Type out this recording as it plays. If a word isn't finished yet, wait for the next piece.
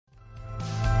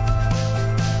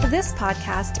This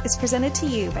podcast is presented to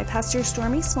you by Pastor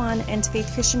Stormy Swan and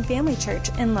Faith Christian Family Church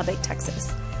in Lubbock,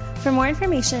 Texas. For more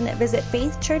information, visit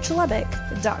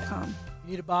faithchurchlubbock.com.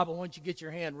 You need a Bible, why don't you get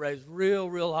your hand raised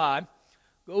real high.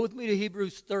 Go with me to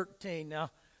Hebrews 13. Now,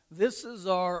 this is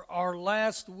our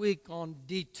last week on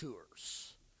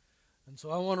Detours. And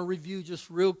so I want to review just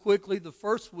real quickly. The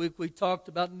first week we talked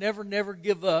about never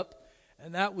give up,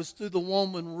 and that was through the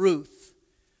woman Ruth.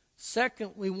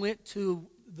 Second, we went to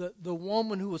the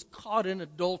woman who was caught in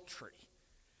adultery.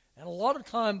 And a lot of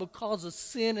time, because of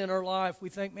sin in our life, we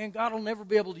think, man, God will never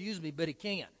be able to use me, but He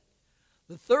can.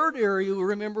 The third area, we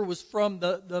remember, was from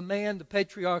the man, the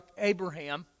patriarch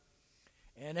Abraham.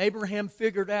 And Abraham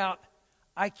figured out,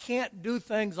 I can't do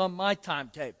things on my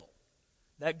timetable.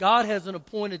 That God has an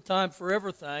appointed time for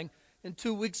everything. And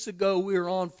 2 weeks ago, we were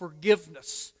on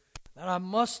forgiveness. That I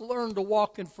must learn to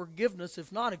walk in forgiveness.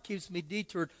 If not, it keeps me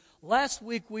detoured. Last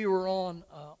week, we were on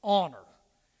honor.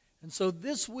 And so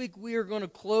this week, we are going to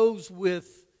close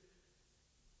with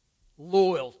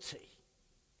loyalty.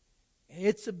 And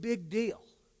it's a big deal.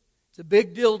 It's a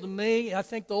big deal to me. I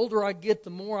think the older I get,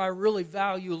 the more I really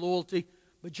value loyalty.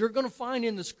 But you're going to find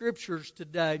in the Scriptures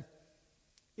today,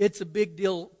 it's a big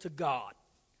deal to God.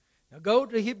 Now go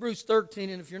to Hebrews 13,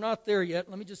 and if you're not there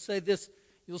yet, let me just say this.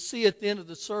 You'll see at the end of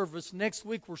the service, next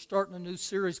week we're starting a new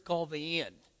series called The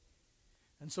End.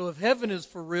 And so if heaven is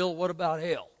for real, what about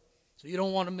hell? So you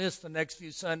don't want to miss the next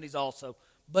few Sundays also.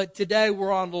 But today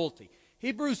we're on loyalty.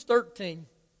 Hebrews 13,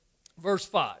 verse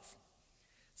 5.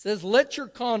 Says, let your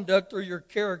conduct or your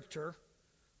character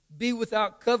be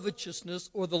without covetousness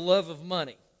or the love of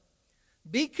money.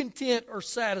 Be content or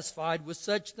satisfied with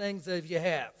such things as you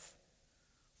have.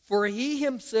 For He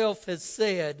Himself has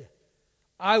said,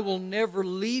 I will never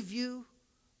leave you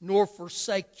nor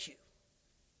forsake you.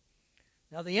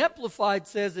 Now the Amplified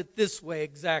says it this way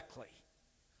exactly.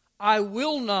 I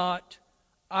will not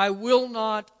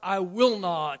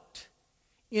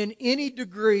in any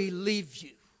degree leave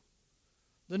you.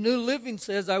 The New Living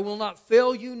says, I will not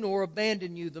fail you nor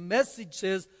abandon you. The Message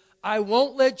says, I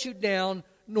won't let you down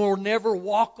nor never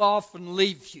walk off and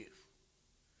leave you.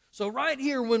 So right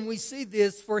here when we see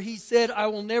this, for He said, I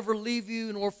will never leave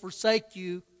you nor forsake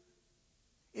you,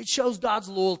 it shows God's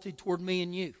loyalty toward me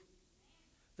and you.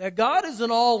 That God is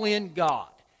an all-in God.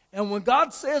 And when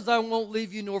God says, I won't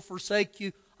leave you nor forsake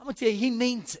you, I'm going to tell you, He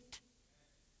means it.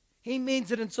 He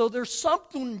means it. And so there's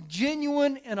something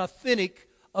genuine and authentic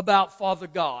about Father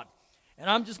God. And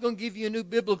I'm just going to give you a new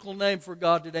biblical name for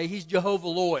God today. He's Jehovah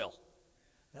Loyal.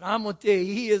 And I'm going to tell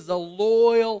you, He is a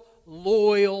loyal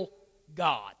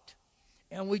God.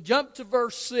 And we jump to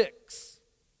verse 6.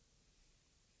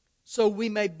 So we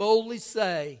may boldly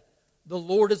say, the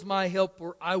Lord is my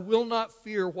helper. I will not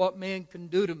fear what man can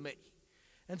do to me.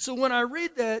 And so when I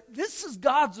read that, this is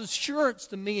God's assurance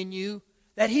to me and you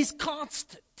that He's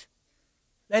constant.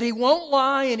 That He won't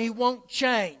lie and He won't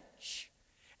change.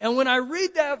 And when I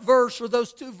read that verse or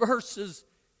those two verses,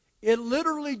 it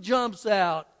literally jumps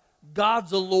out,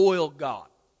 God's a loyal God.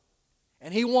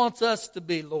 And He wants us to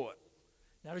be loyal.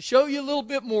 Now to show you a little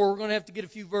bit more, we're going to have to get a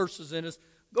few verses in us.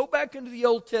 Go back into the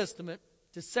Old Testament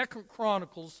to 2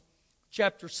 Chronicles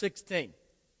chapter 16.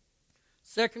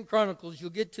 2 Chronicles, you'll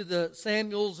get to the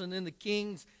Samuels and then the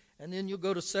Kings, and then you'll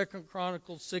go to 2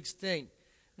 Chronicles 16.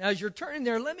 Now as you're turning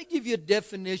there, let me give you a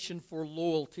definition for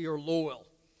loyalty or loyal.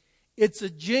 It's a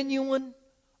genuine,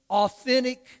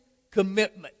 authentic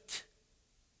commitment.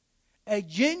 A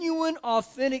genuine,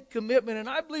 authentic commitment. And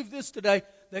I believe this today,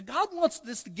 that God wants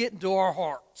this to get into our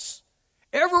hearts.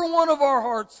 Every one of our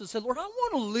hearts has said, Lord, I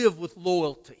want to live with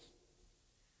loyalty.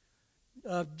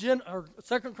 2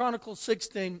 Chronicles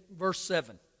 16, verse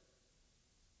 7.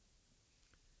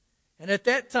 And at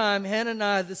that time,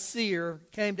 Hananiah the seer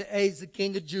came to Asa,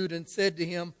 king of Judah, and said to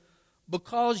him,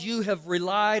 because you have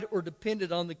relied or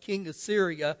depended on the king of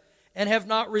Syria, and have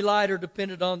not relied or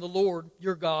depended on the Lord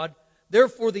your God,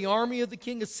 therefore the army of the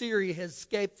king of Syria has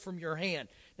escaped from your hand.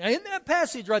 Now in that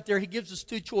passage right there, he gives us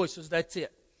two choices. That's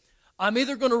it. I'm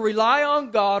either going to rely on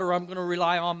God or I'm going to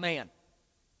rely on man.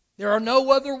 There are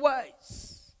no other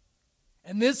ways.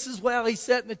 And this is why he's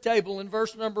setting the table in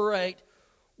verse number 8.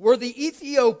 Were the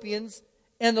Ethiopians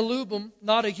and the Lubim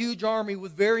not a huge army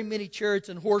with very many chariots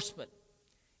and horsemen?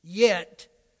 Yet,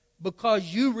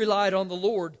 because you relied on the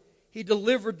Lord, He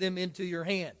delivered them into your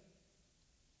hand.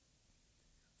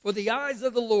 For the eyes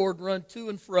of the Lord run to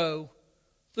and fro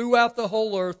throughout the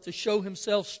whole earth to show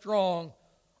Himself strong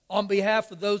on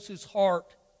behalf of those whose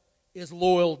heart is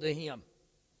loyal to Him.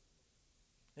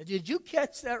 Now, did you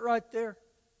catch that right there?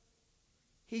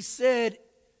 He said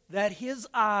that His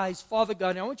eyes, Father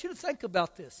God, now I want you to think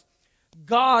about this,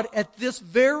 God, at this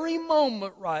very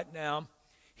moment right now,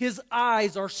 His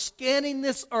eyes are scanning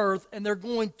this earth and they're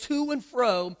going to and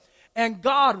fro. And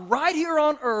God, right here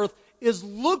on earth, is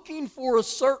looking for a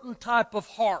certain type of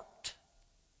heart.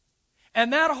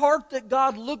 And that heart that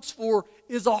God looks for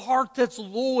is a heart that's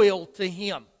loyal to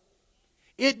Him.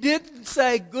 It didn't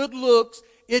say good looks.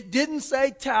 It didn't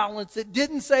say talents. It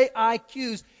didn't say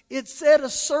IQs. It said a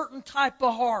certain type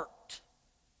of heart.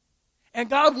 And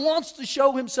God wants to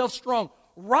show Himself strong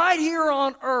right here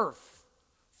on earth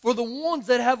for the ones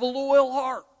that have a loyal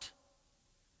heart.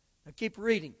 Now keep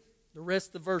reading the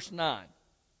rest of verse 9.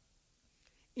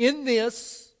 In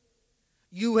this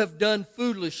you have done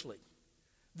foolishly.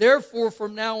 Therefore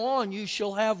from now on you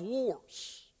shall have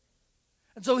wars.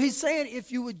 And so He's saying,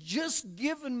 if you would just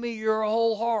given me your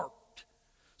whole heart.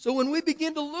 So when we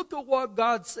begin to look at what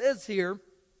God says here,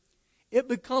 it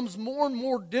becomes more and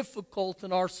more difficult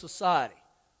in our society.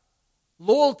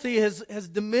 Loyalty has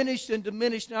diminished and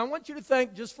diminished. Now I want you to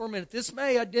think just for a minute. This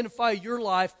may identify your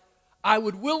life. I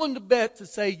would willing to bet to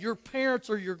say your parents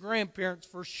or your grandparents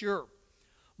for sure.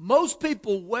 Most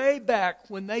people way back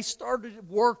when they started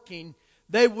working,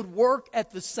 they would work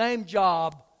at the same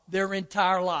job their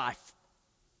entire life.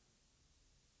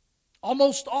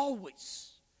 Almost always.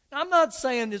 Now I'm not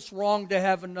saying it's wrong to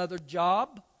have another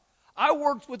job. I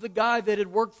worked with a guy that had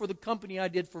worked for the company I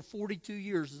did for 42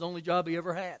 years, his only job he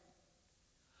ever had.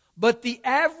 But the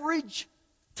average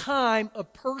time a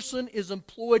person is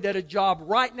employed at a job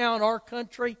right now in our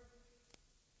country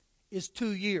is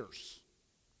 2 years.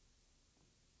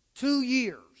 2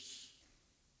 years.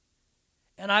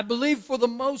 And I believe for the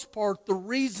most part, the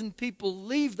reason people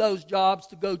leave those jobs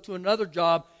to go to another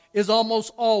job is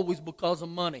almost always because of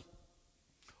money.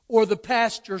 Or the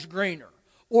pasture's greener.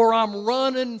 Or I'm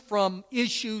running from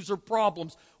issues or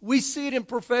problems. We see it in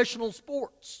professional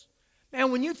sports. Man,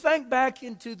 when you think back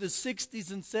into the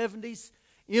 60s and 70s,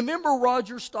 you remember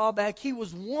Roger Staubach? He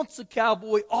was once a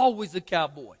cowboy, always a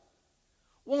cowboy.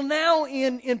 Well, now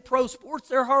in pro sports,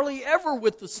 they're hardly ever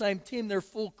with the same team their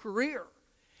full career.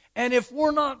 And if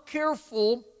we're not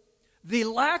careful, the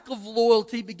lack of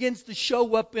loyalty begins to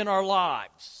show up in our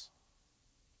lives.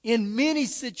 In many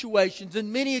situations,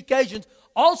 in many occasions,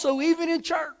 also even in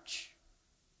church.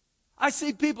 I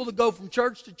see people that go from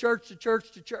church to church to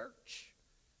church to church.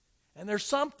 And there's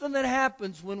something that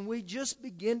happens when we just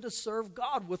begin to serve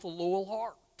God with a loyal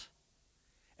heart.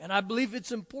 And I believe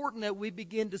it's important that we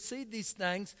begin to see these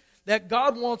things, that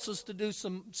God wants us to do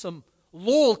some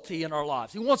loyalty in our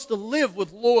lives. He wants to live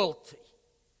with loyalty.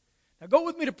 Now go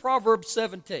with me to Proverbs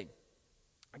 17.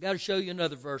 I got to show you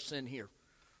another verse in here.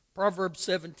 Proverbs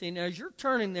 17. Now as you're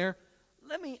turning there,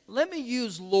 let me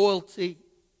use loyalty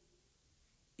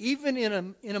even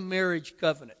in a marriage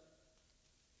covenant.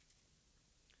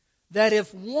 That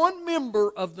if one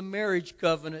member of the marriage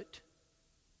covenant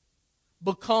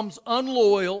becomes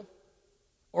unloyal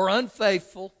or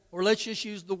unfaithful, or let's just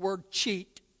use the word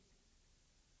cheat,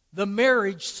 the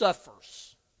marriage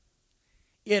suffers.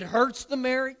 It hurts the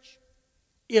marriage,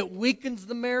 it weakens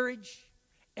the marriage,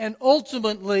 and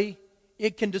ultimately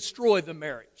it can destroy the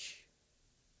marriage.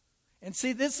 And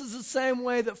see, this is the same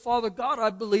way that Father God, I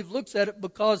believe, looks at it,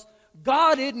 because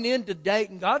God isn't into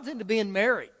dating, God's into being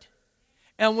married.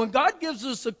 And when God gives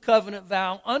us a covenant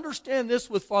vow, understand this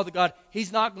with Father God,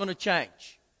 He's not going to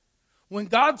change. When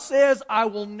God says, I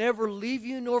will never leave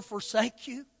you nor forsake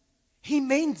you, He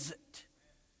means it.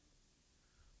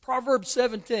 Proverbs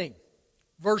 17,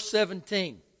 verse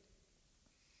 17.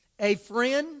 A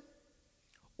friend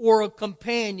or a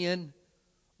companion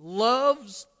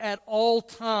loves at all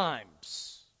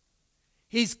times.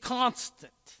 He's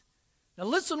constant. Now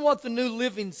listen what the New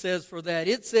Living says for that.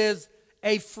 It says,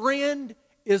 a friend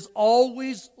is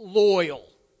always loyal.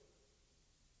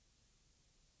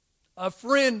 A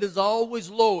friend is always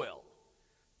loyal.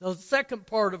 The second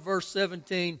part of verse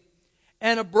 17,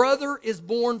 and a brother is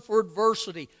born for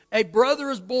adversity. A brother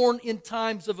is born in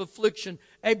times of affliction.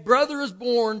 A brother is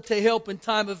born to help in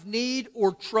time of need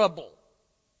or trouble.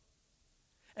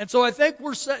 And so I think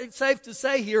we're safe to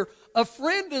say here, a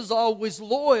friend is always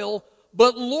loyal,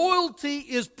 but loyalty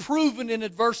is proven in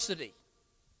adversity.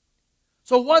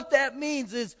 So what that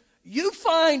means is you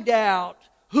find out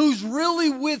who's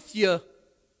really with you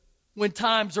when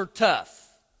times are tough.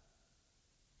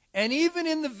 And even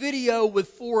in the video with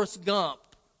Forrest Gump,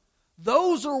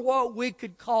 those are what we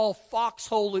could call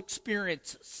foxhole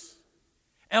experiences.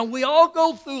 And we all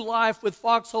go through life with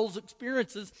foxhole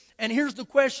experiences. And here's the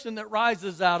question that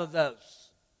rises out of those.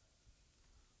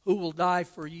 Who will die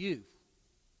for you?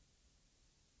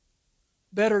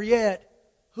 Better yet,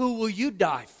 who will you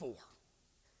die for?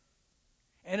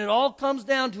 And it all comes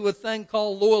down to a thing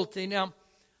called loyalty. Now,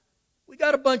 we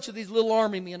got a bunch of these little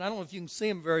army men. I don't know if you can see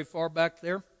them very far back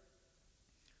there.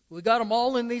 We got them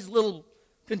all in these little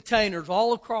containers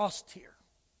all across here.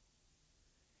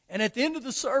 And at the end of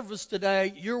the service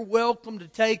today, you're welcome to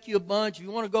take you a bunch. If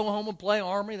you want to go home and play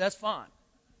army, that's fine.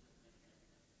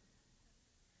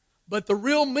 But the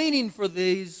real meaning for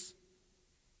these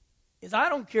is I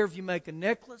don't care if you make a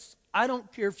necklace. I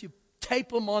don't care if you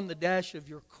tape them on the dash of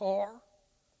your car.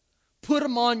 Put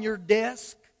them on your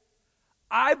desk.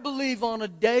 I believe on a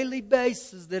daily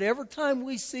basis that every time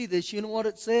we see this, you know what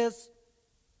it says?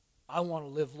 I want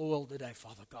to live loyal today,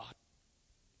 Father God.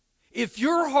 If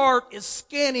your heart is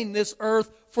scanning this earth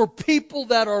for people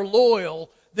that are loyal,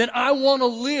 then I want to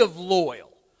live loyal.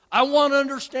 I want to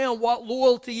understand what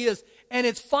loyalty is. And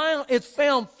it's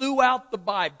found throughout the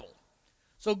Bible.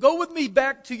 So go with me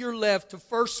back to your left to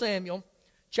 1 Samuel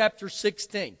chapter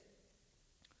 16.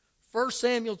 1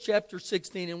 Samuel chapter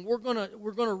 16. And we're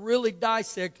gonna really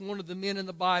dissect one of the men in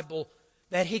the Bible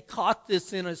that he caught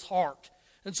this in his heart.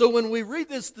 And so when we read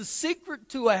this, the secret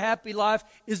to a happy life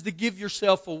is to give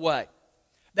yourself away.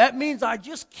 That means I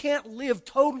just can't live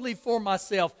totally for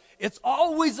myself. It's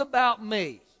always about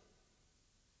me.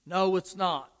 No, it's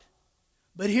not.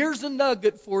 But here's a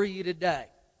nugget for you today.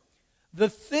 The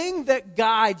thing that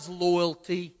guides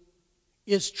loyalty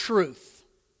is truth.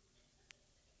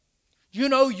 You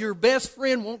know, your best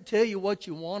friend won't tell you what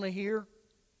you want to hear.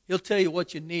 He'll tell you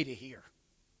what you need to hear.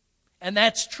 And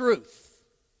that's truth.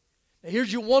 Now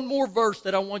here's you one more verse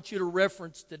that I want you to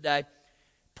reference today.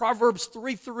 Proverbs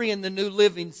 3:3 in the New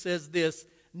Living says this: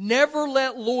 never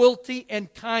let loyalty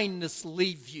and kindness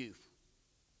leave you.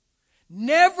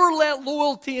 Never let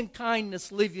loyalty and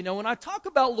kindness leave you. Now, when I talk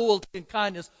about loyalty and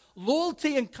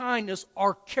kindness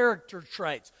are character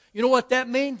traits. You know what that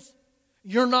means?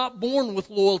 You're not born with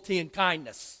loyalty and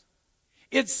kindness.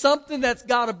 It's something that's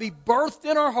got to be birthed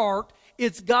in our heart.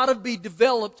 It's got to be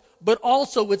developed, but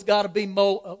also it's got to be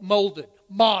molded,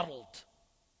 modeled.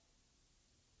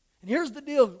 And here's the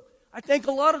deal. I think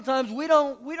a lot of times we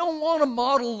don't want to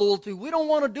model loyalty. We don't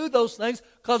want to do those things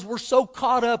because we're so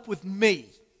caught up with me.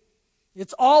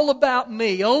 It's all about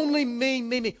me, only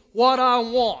me, what I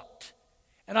want.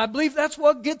 And I believe that's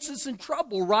what gets us in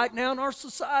trouble right now in our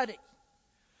society.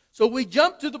 So we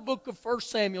jump to the book of 1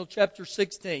 Samuel chapter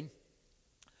 16.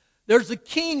 There's a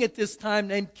king at this time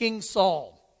named King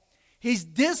Saul. He's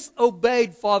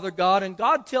disobeyed Father God, and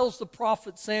God tells the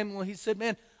prophet Samuel, he said,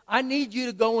 man, I need you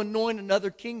to go anoint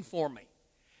another king for me.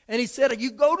 And he said,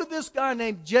 you go to this guy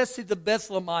named Jesse the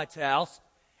Bethlehemite's house,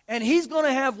 and he's going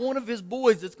to have one of his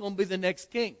boys that's going to be the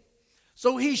next king.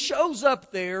 So he shows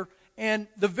up there, and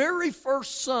the very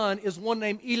first son is one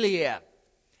named Eliab.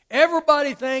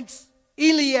 Everybody thinks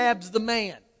Eliab's the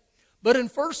man. But in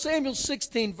 1 Samuel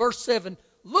 16, verse 7,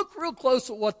 look real close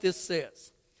at what this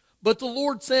says. But the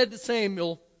Lord said to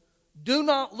Samuel, do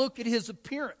not look at his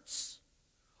appearance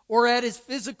or at his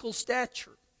physical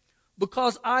stature,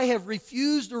 because I have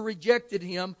refused or rejected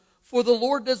him. For the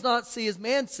Lord does not see as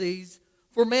man sees.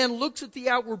 For man looks at the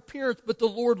outward appearance, but the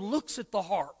Lord looks at the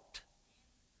heart.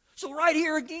 So right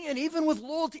here again, even with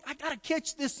loyalty, I got to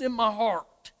catch this in my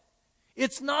heart.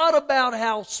 It's not about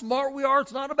how smart we are.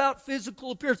 It's not about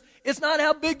physical appearance. It's not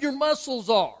how big your muscles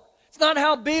are. It's not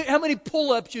how many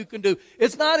pull-ups you can do.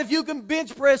 It's not if you can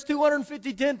bench press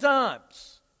 250 10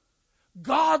 times.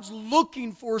 God's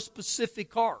looking for a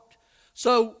specific heart.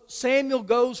 So Samuel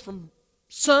goes from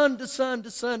son to son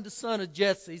to son to son of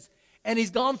Jesse's, and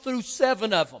he's gone through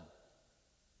 7 of them.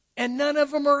 And none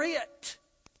of them are it.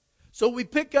 So we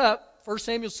pick up 1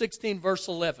 Samuel 16, verse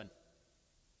 11.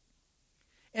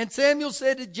 And Samuel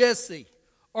said to Jesse,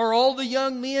 are all the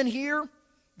young men here?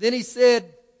 Then he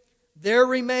said, there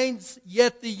remains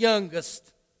yet the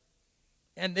youngest.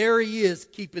 And there he is,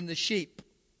 keeping the sheep.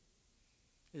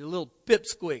 He's a little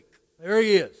pipsqueak. There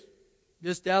he is,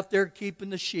 just out there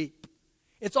keeping the sheep.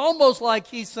 It's almost like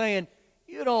he's saying,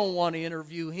 you don't want to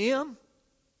interview him.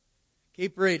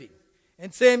 Keep reading.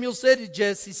 And Samuel said to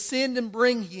Jesse, send and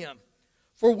bring him,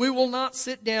 for we will not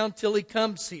sit down till he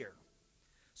comes here.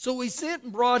 So he sent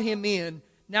and brought him in.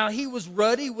 Now he was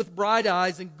ruddy with bright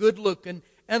eyes and good looking.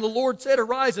 And the Lord said,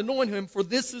 arise, anoint him, for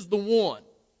this is the one.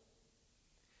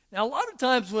 Now a lot of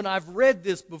times when I've read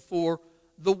this before,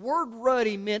 the word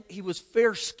ruddy meant he was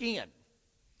fair skinned.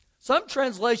 Some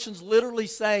translations literally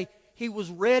say he was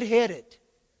red-headed.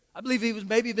 I believe he was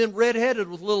maybe been red-headed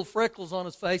with little freckles on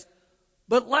his face.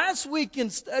 But last week in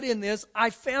studying this,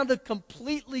 I found a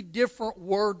completely different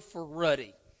word for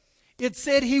ruddy. It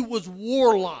said he was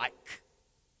warlike.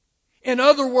 In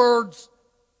other words,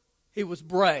 he was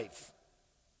brave.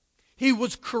 He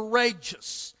was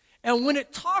courageous. And when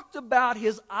it talked about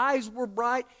his eyes were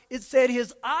bright, it said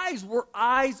his eyes were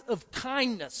eyes of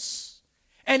kindness.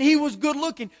 And he was good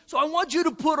looking. So I want you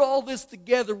to put all this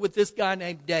together with this guy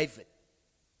named David.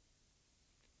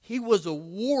 He was a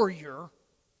warrior,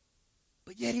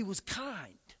 but yet he was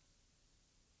kind.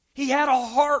 He had a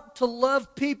heart to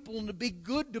love people and to be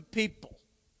good to people.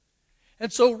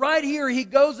 And so right here he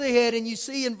goes ahead, and you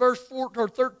see in verse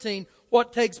 13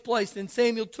 what takes place. Then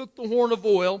Samuel took the horn of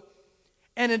oil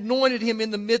and anointed him in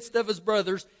the midst of his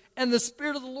brothers, and the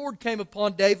Spirit of the Lord came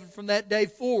upon David from that day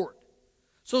forward.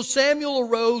 So Samuel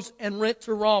arose and went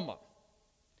to Ramah.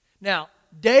 Now,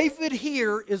 David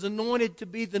here is anointed to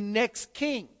be the next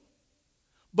king.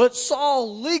 But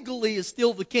Saul legally is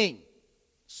still the king.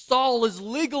 Saul is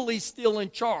legally still in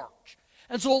charge.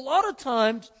 And so a lot of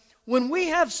times when we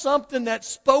have something that's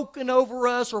spoken over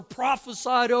us or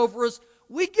prophesied over us,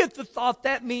 we get the thought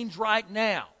that means right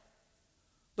now.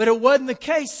 But it wasn't the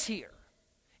case here.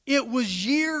 It was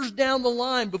years down the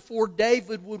line before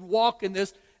David would walk in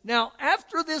this. Now,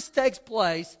 after this takes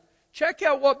place, check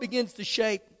out what begins to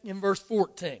shape in verse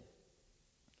 14.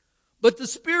 But the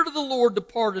Spirit of the Lord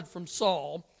departed from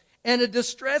Saul, and a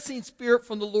distressing spirit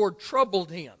from the Lord troubled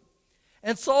him.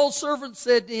 And Saul's servant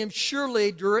said to him, surely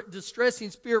a distressing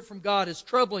spirit from God is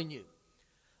troubling you.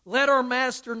 Let our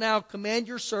master now command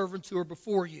your servants who are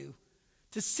before you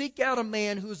to seek out a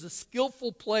man who is a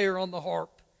skillful player on the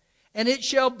harp. And it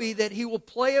shall be that he will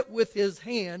play it with his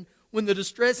hand when the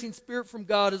distressing spirit from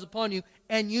God is upon you,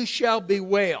 and you shall be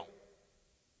well.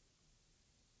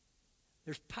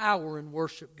 There's power in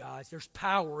worship, guys. There's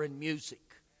power in music.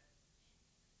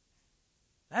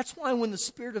 That's why when the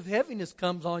spirit of heaviness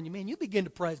comes on you, man, you begin to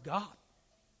praise God.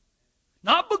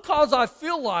 Not because I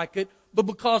feel like it, but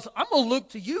because I'm going to look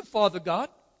to you, Father God.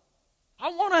 I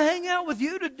want to hang out with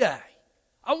you today.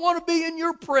 I want to be in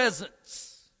your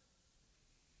presence.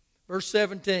 Verse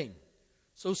 17.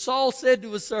 So Saul said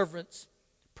to his servants,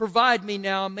 provide me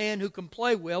now a man who can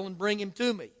play well and bring him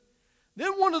to me.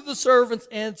 Then one of the servants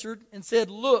answered and said,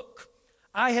 look,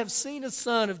 I have seen a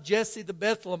son of Jesse the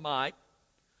Bethlehemite,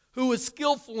 who is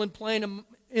skillful in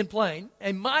playing,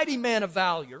 a mighty man of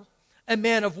valor, a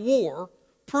man of war,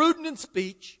 prudent in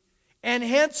speech, and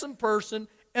handsome person,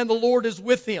 and the Lord is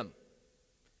with him.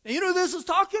 Now, you know who this is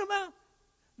talking about?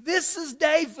 This is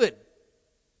David.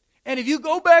 And if you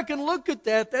go back and look at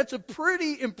that, that's a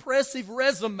pretty impressive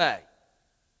resume.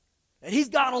 And he's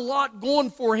got a lot going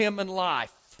for him in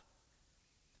life.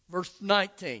 Verse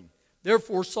 19.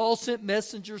 Therefore Saul sent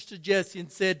messengers to Jesse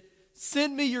and said,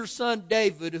 send me your son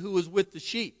David, who is with the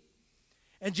sheep.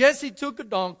 And Jesse took a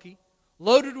donkey,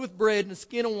 loaded with bread and a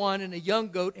skin of wine and a young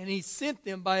goat, and he sent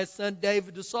them by his son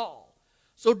David to Saul.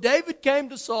 So David came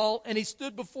to Saul, and he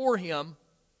stood before him,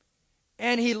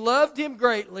 and he loved him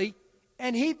greatly,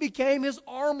 and he became his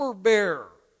armor bearer.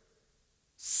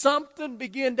 Something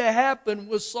began to happen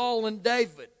with Saul and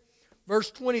David.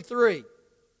 Verse 23.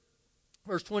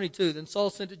 Verse 22. Then Saul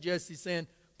sent to Jesse, saying,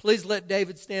 please let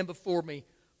David stand before me,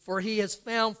 for he has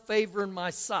found favor in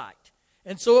my sight.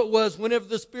 And so it was, whenever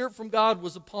the Spirit from God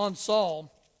was upon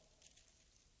Saul,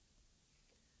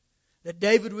 that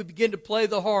David would begin to play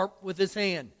the harp with his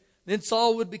hand. Then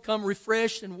Saul would become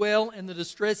refreshed and well, and the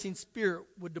distressing spirit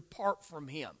would depart from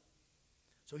him.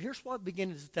 So here's what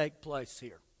began to take place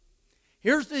here.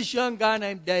 Here's this young guy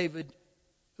named David,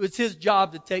 who it's his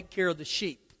job to take care of the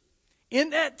sheep.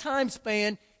 In that time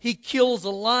span, he kills a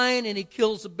lion and he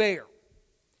kills a bear.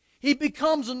 He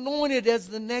becomes anointed as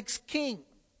the next king.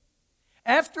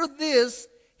 After this,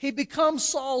 he becomes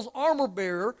Saul's armor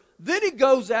bearer. Then he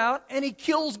goes out and he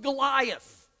kills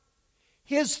Goliath.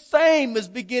 His fame is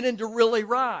beginning to really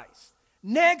rise.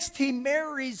 Next, he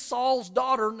marries Saul's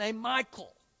daughter named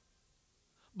Michal.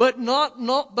 But not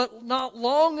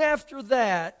long after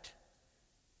that,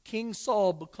 King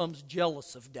Saul becomes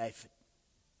jealous of David.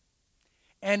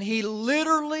 And he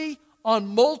literally, on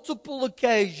multiple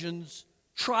occasions,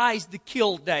 tries to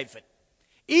kill David,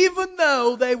 even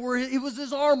though he was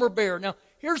his armor bearer. Now,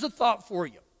 here's a thought for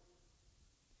you.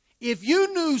 If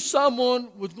you knew someone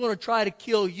was going to try to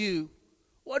kill you,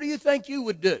 what do you think you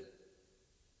would do?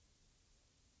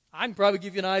 I can probably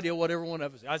give you an idea of what every one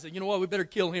of us. I said, you know what, we better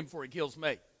kill him before he kills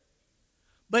me.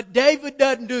 But David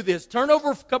doesn't do this. Turn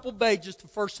over a couple pages to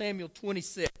 1 Samuel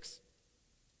 26.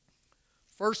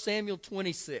 1 Samuel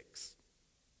 26.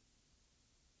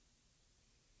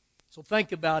 So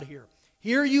think about here.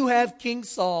 Here you have King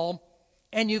Saul,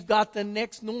 and you've got the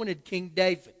next anointed King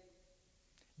David.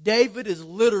 David is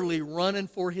literally running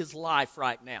for his life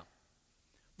right now.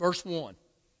 Verse 1.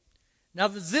 Now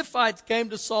the Ziphites came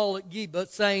to Saul at Geba,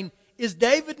 saying, is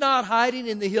David not hiding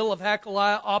in the hill of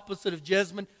Hachilah opposite of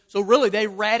Jezreel? So really, they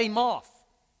rat him off.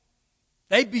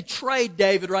 They betrayed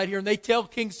David right here, and they tell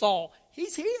King Saul,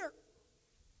 he's here.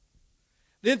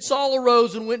 Then Saul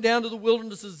arose and went down to the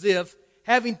wilderness of Ziph,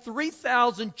 having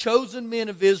 3,000 chosen men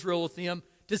of Israel with him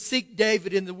to seek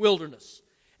David in the wilderness.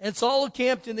 And Saul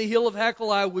encamped in the hill of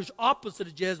Hachilah, which opposite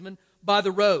of Jezreel, by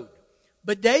the road.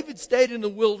 But David stayed in the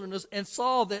wilderness and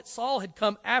saw that Saul had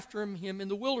come after him in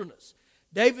the wilderness.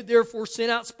 David therefore sent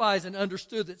out spies and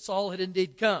understood that Saul had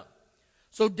indeed come.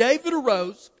 So David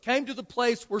arose, came to the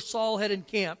place where Saul had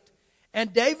encamped,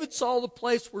 and David saw the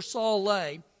place where Saul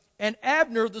lay, and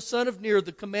Abner the son of Ner,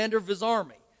 the commander of his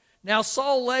army. Now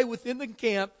Saul lay within the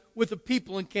camp with the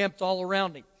people encamped all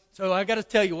around him. So I got to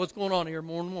tell you what's going on here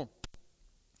more and more.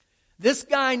 This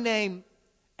guy named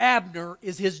Abner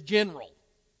is his general.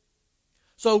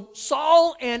 So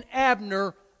Saul and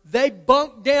Abner, they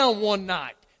bunked down one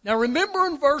night. Now remember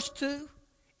in verse 2,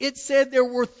 it said there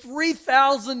were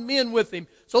 3,000 men with him.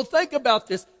 So think about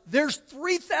this. There's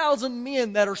 3,000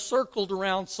 men that are circled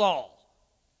around Saul.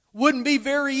 Wouldn't be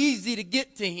very easy to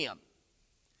get to him.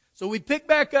 So we pick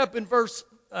back up in verse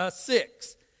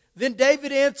 6. Then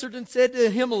David answered and said to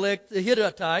Ahimelech the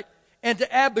Hittite and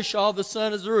to Abishai the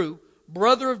son of Zeruiah,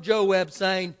 brother of Joab,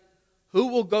 saying, who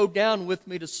will go down with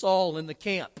me to Saul in the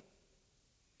camp?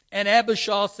 And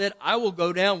Abishai said, I will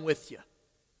go down with you.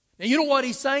 Now you know what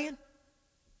he's saying?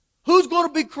 Who's going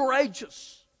to be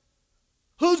courageous?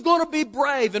 Who's going to be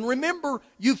brave? And remember,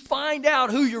 you find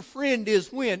out who your friend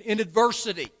is when? In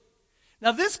adversity.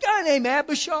 Now this guy named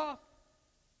Abishai,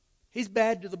 he's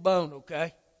bad to the bone,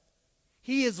 okay?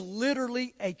 He is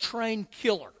literally a trained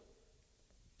killer.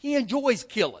 He enjoys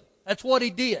killing. That's what he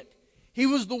did. He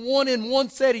was the one in one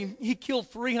setting, he killed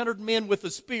 300 men with a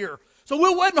spear. So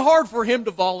it wasn't hard for him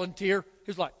to volunteer.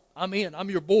 He's like, I'm in, I'm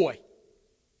your boy.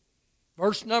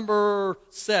 Verse number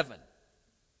 7.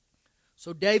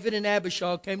 So David and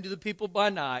Abishai came to the people by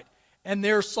night, and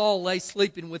there Saul lay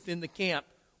sleeping within the camp,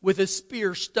 with a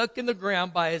spear stuck in the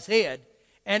ground by his head,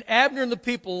 and Abner and the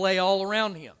people lay all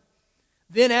around him.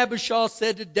 Then Abishai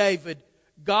said to David,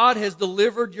 God has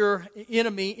delivered your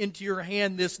enemy into your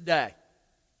hand this day.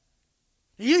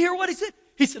 You hear what he said?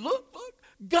 He said, look,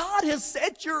 God has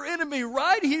set your enemy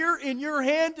right here in your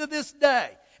hand to this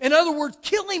day. In other words,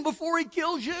 kill him before he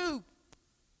kills you.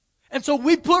 And so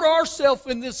we put ourselves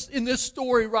in this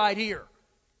story right here.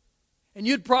 And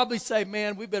you'd probably say,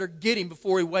 man, we better get him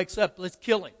before he wakes up. Let's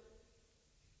kill him.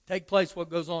 Take place what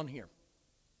goes on here.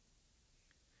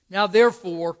 Now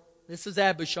therefore, this is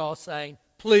Abishai saying,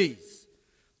 please,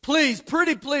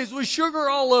 pretty please, with sugar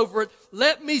all over it,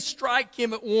 let me strike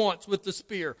him at once with the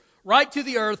spear, right to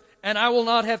the earth, and I will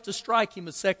not have to strike him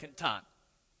a second time.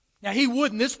 Now he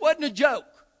wouldn't. This wasn't a joke.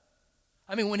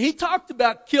 I mean, when he talked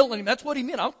about killing him, that's what he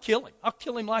meant. I'll kill him. I'll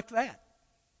kill him like that.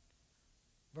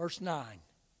 Verse 9.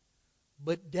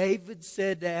 But David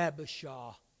said to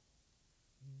Abishai,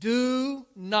 do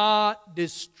not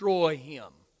destroy him.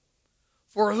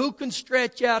 For who can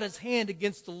stretch out his hand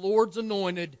against the Lord's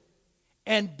anointed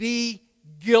and be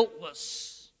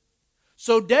guiltless?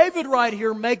 So David right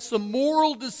here makes a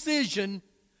moral decision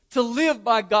to live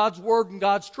by God's word and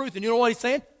God's truth. And you know what he's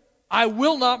saying? I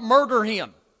will not murder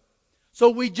him. So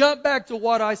we jump back to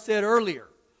what I said earlier.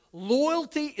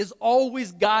 Loyalty is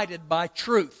always guided by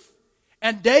truth.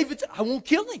 And David said, I won't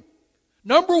kill him.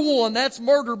 Number one, that's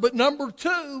murder. But number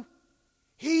two,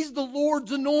 he's the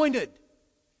Lord's anointed.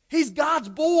 He's God's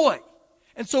boy.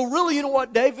 And so really, you know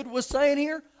what David was saying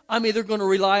here? I'm either going to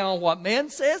rely on what man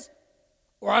says,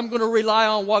 or I'm going to rely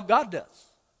on what God does.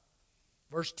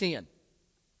 Verse 10.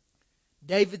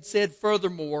 David said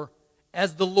furthermore,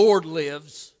 as the Lord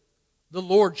lives, the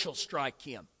Lord shall strike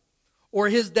him. Or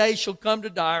his day shall come to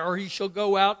die, or he shall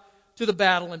go out to the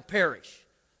battle and perish.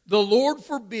 The Lord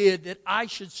forbid that I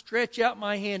should stretch out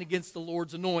my hand against the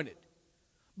Lord's anointed.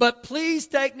 But please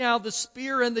take now the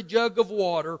spear and the jug of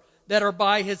water that are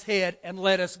by his head, and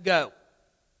let us go.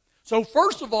 So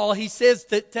first of all, he says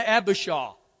to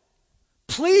Abishai,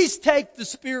 please take the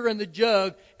spear and the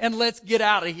jug, and let's get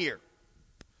out of here.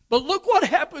 But look what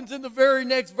happens in the very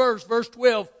next verse, verse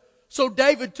 12. So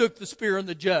David took the spear and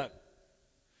the jug.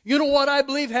 You know what I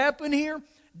believe happened here?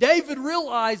 David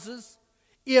realizes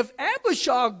if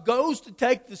Abishai goes to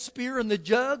take the spear and the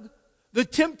jug, the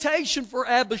temptation for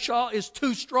Abishai is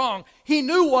too strong. He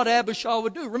knew what Abishai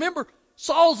would do. Remember,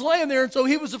 Saul's laying there, and so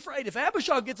he was afraid. If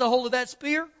Abishai gets a hold of that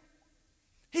spear,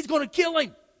 he's going to kill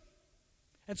him.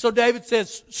 And so David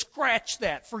says, scratch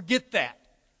that, forget that.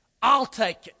 I'll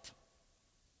take it.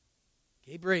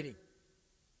 Keep reading.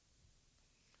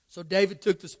 So David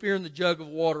took the spear and the jug of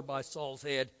water by Saul's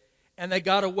head, And they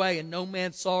got away, and no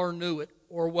man saw or knew it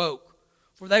or woke.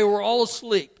 For they were all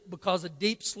asleep, because a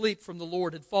deep sleep from the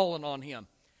Lord had fallen on him.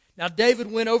 Now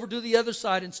David went over to the other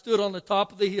side and stood on the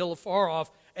top of the hill afar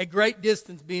off, a great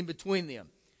distance being between them.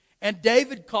 And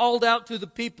David called out to the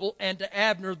people and to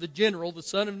Abner the general, the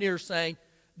son of Ner, saying,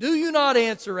 Do you not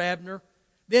answer, Abner?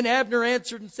 Then Abner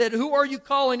answered and said, Who are you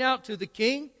calling out to, the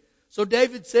king? So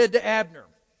David said to Abner,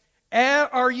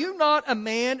 Are you not a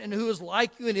man and who is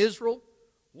like you in Israel?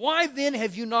 Why then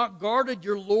have you not guarded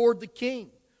your lord the king?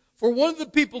 For one of the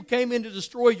people came in to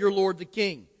destroy your lord the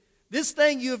king. This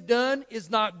thing you have done is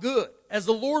not good. As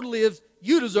the Lord lives,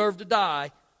 you deserve to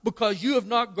die, because you have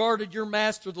not guarded your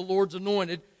master, the Lord's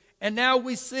anointed. And now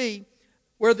we see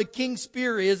where the king's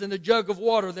spear is and the jug of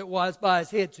water that was by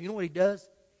his head. So you know what he does?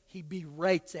 He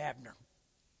berates Abner.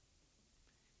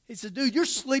 He says, dude, you're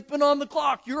sleeping on the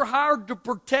clock. You're hired to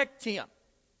protect him.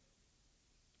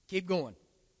 Keep going.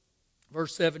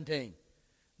 Verse 17.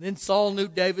 Then Saul knew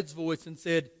David's voice and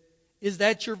said, Is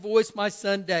that your voice, my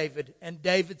son David? And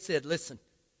David said, Listen,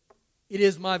 it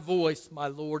is my voice, my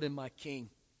Lord and my King.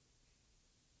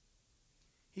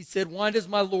 He said, Why does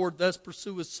my Lord thus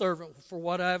pursue his servant for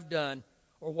what I have done,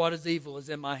 or what is evil is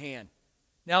in my hand?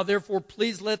 Now therefore,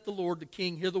 please let the Lord the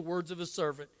King hear the words of his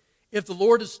servant. If the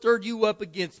Lord has stirred you up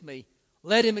against me,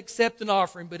 let him accept an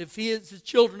offering. But if he is his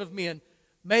children of men,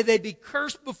 may they be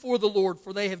cursed before the Lord,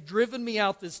 for they have driven me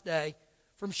out this day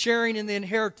from sharing in the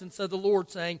inheritance of the Lord,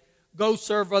 saying, Go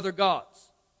serve other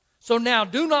gods. So now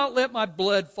do not let my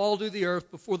blood fall to the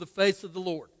earth before the face of the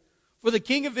Lord. For the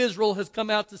king of Israel has come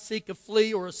out to seek a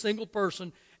flea or a single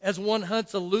person, as one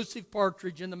hunts a elusive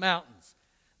partridge in the mountains.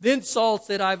 Then Saul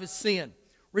said, I have sinned.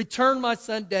 Return, my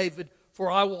son David,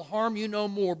 for I will harm you no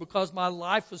more, because my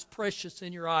life was precious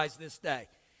in your eyes this day.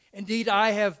 Indeed,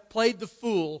 I have played the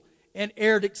fool and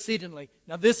erred exceedingly.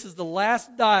 Now this is the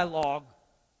last dialogue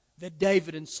that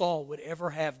David and Saul would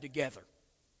ever have together.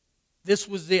 This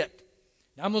was it.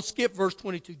 Now I'm going to skip verse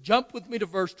 22. Jump with me to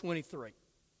verse 23.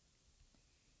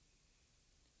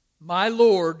 My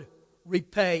Lord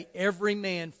repay every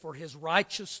man for his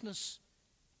righteousness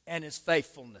and his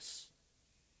faithfulness.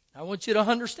 I want you to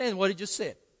understand what he just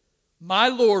said. My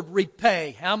Lord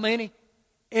repay, how many?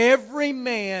 Every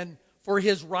man for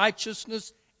his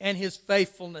righteousness and his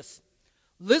faithfulness.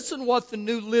 Listen what the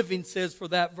New Living says for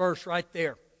that verse right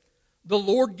there. The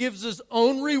Lord gives his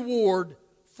own reward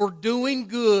for doing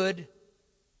good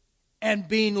and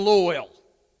being loyal.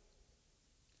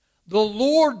 The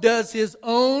Lord does his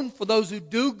own for those who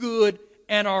do good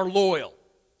and are loyal.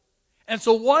 And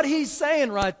so what he's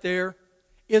saying right there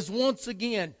is, once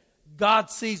again, God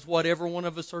sees what every one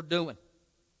of us are doing.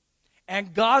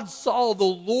 And God saw the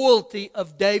loyalty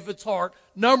of David's heart.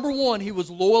 Number one, he was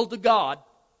loyal to God.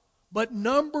 But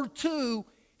number two,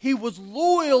 he was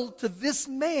loyal to this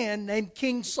man named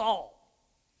King Saul.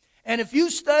 And if you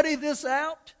study this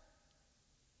out,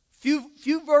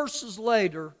 few verses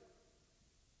later,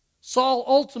 Saul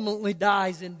ultimately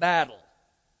dies in battle.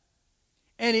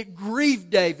 And it grieved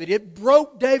David. It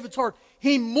broke David's heart.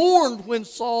 He mourned when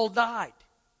Saul died.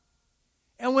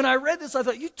 And when I read this, I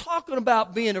thought, you talking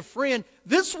about being a friend.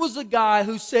 This was a guy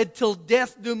who said, till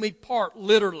death do me part,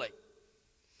 literally.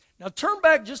 Now turn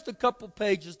back just a couple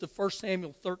pages to 1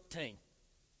 Samuel 13.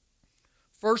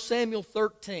 1 Samuel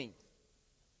 13.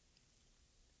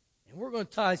 And we're going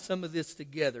to tie some of this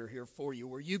together here for you,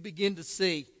 where you begin to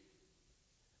see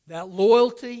that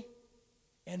loyalty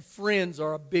and friends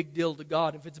are a big deal to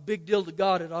God. If it's a big deal to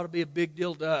God, it ought to be a big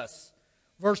deal to us.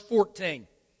 Verse 14.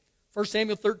 1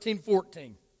 Samuel 13,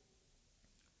 14.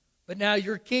 But now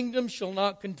your kingdom shall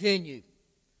not continue.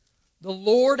 The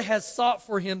Lord has sought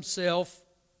for himself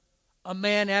a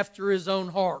man after his own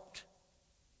heart.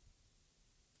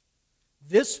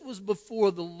 This was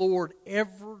before the Lord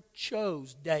ever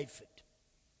chose David.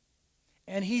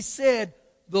 And he said,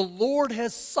 the Lord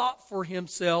has sought for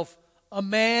himself a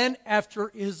man after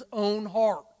his own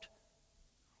heart.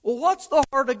 Well, what's the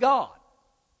heart of God?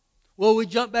 Well, we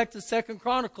jump back to 2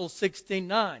 Chronicles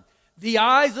 16:9. The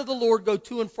eyes of the Lord go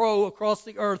to and fro across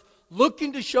the earth,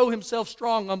 looking to show himself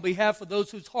strong on behalf of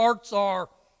those whose hearts are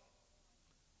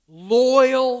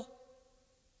loyal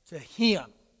to him.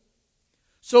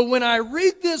 So when I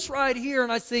read this right here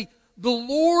and I see the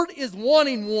Lord is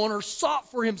wanting one, or sought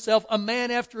for himself a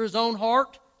man after his own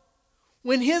heart,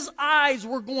 when his eyes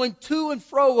were going to and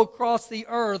fro across the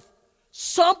earth,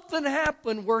 something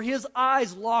happened where his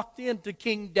eyes locked into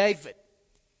King David.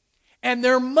 And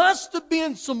there must have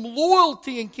been some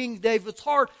loyalty in King David's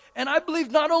heart. And I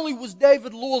believe not only was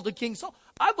David loyal to King Saul,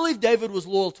 I believe David was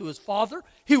loyal to his father.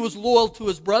 He was loyal to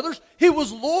his brothers. He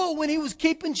was loyal when he was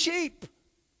keeping sheep.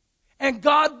 And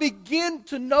God began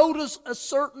to notice a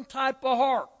certain type of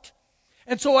heart.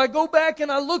 And so I go back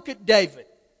and I look at David.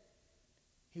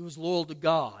 He was loyal to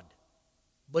God,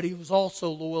 but he was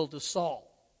also loyal to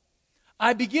Saul.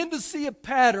 I begin to see a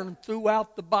pattern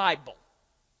throughout the Bible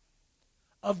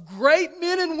of great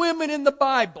men and women in the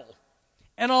Bible.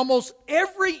 And almost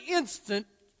every instant,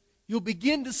 you'll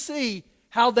begin to see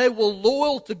how they were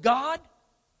loyal to God,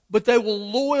 but they were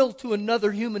loyal to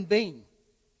another human being.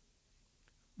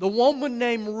 The woman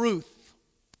named Ruth.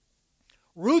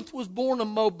 Ruth was born a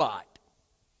Moabite.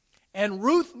 And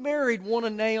Ruth married one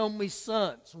of Naomi's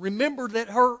sons. Remember that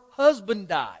her husband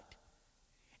died.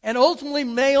 And ultimately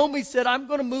Naomi said, I'm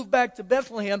going to move back to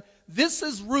Bethlehem. This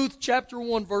is Ruth chapter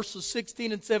 1 verses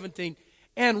 16 and 17.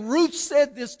 And Ruth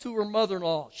said this to her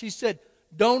mother-in-law. She said,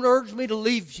 don't urge me to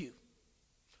leave you.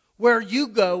 Where you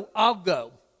go, I'll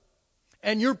go.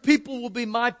 And your people will be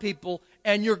my people,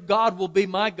 and your God will be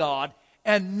my God.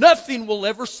 And nothing will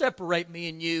ever separate me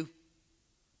and you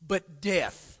but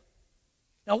death.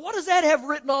 Now, what does that have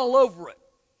written all over it?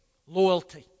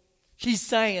 Loyalty. She's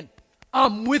saying,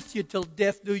 I'm with you till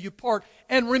death do you part.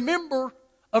 And remember,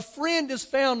 a friend is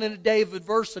found in a day of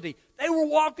adversity. They were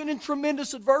walking in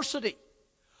tremendous adversity.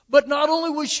 But not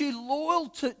only was she loyal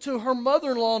to her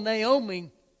mother-in-law,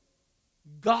 Naomi,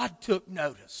 God took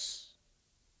notice.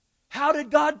 How did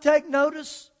God take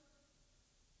notice?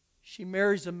 She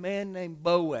marries a man named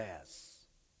Boaz.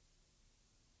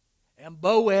 And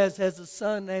Boaz has a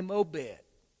son named Obed.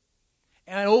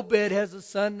 And Obed has a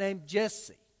son named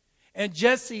Jesse. And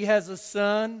Jesse has a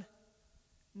son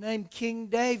named King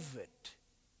David.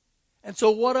 And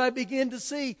so what I begin to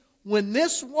see, when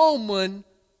this woman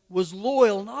was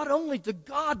loyal not only to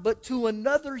God but to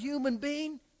another human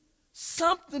being,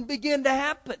 something began to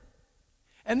happen.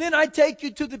 And then I take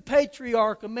you to the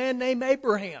patriarch, a man named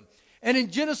Abraham. And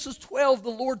in Genesis 12, the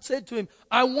Lord said to him,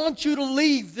 I want you to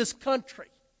leave this country.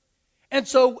 And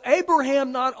so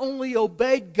Abraham not only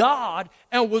obeyed God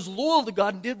and was loyal to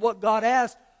God and did what God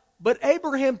asked, but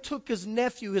Abraham took his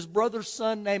nephew, his brother's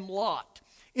son named Lot.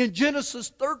 In Genesis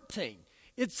 13,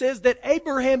 it says that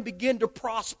Abraham began to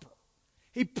prosper.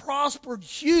 He prospered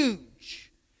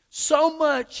huge, so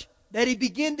much that he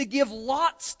began to give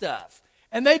Lot stuff.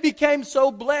 And they became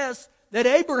so blessed that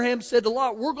Abraham said to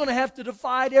Lot, we're going to have to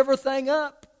divide everything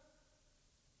up.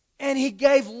 And he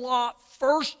gave Lot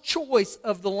first choice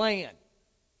of the land.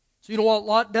 So you know what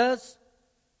Lot does?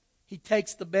 He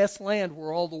takes the best land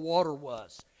where all the water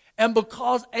was. And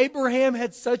because Abraham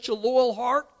had such a loyal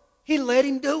heart, he let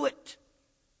him do it.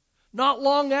 Not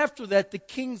long after that, the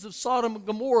kings of Sodom and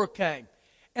Gomorrah came.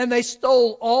 And they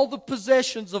stole all the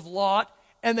possessions of Lot,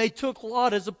 and they took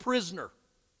Lot as a prisoner.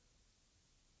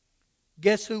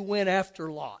 Guess who went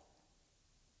after Lot?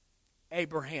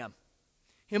 Abraham.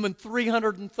 Him and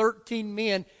 313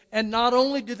 men. And not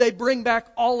only did they bring back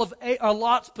all of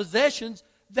Lot's possessions,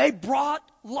 they brought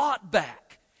Lot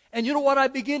back. And you know what I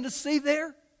begin to see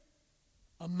there?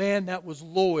 A man that was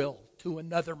loyal to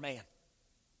another man.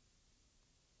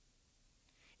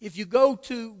 If you go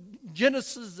to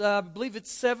Genesis, I believe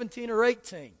it's 17 or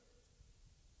 18,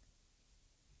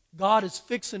 God is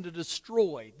fixing to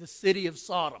destroy the city of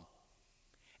Sodom.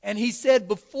 And he said,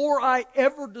 before I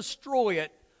ever destroy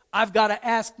it, I've got to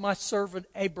ask my servant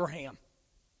Abraham.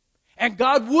 And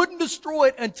God wouldn't destroy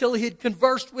it until he had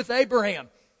conversed with Abraham.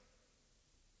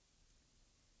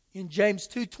 In James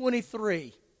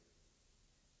 2:23,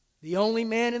 the only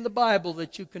man in the Bible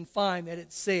that you can find that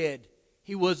it said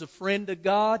he was a friend of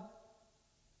God,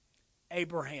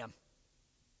 Abraham.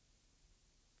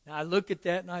 Now I look at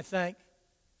that and I think,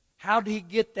 how did he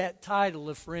get that title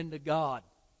of friend of God?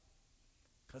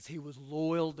 Because he was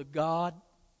loyal to God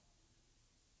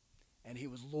and he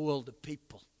was loyal to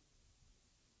people.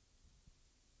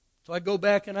 So I go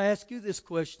back and I ask you this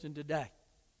question today.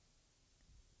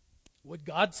 Would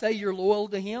God say you're loyal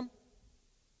to him?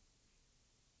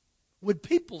 Would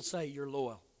people say you're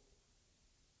loyal?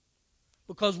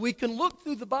 Because we can look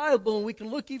through the Bible and we can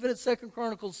look even at 2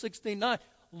 Chronicles 16:9.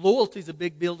 Loyalty is a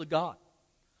big deal to God.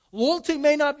 Loyalty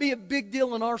may not be a big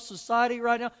deal in our society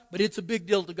right now, but it's a big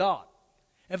deal to God.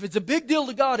 If it's a big deal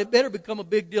to God, it better become a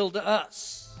big deal to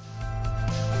us.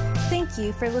 Thank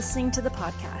you for listening to the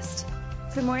podcast.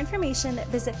 For more information,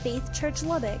 visit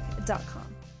faithchurchlubbock.com.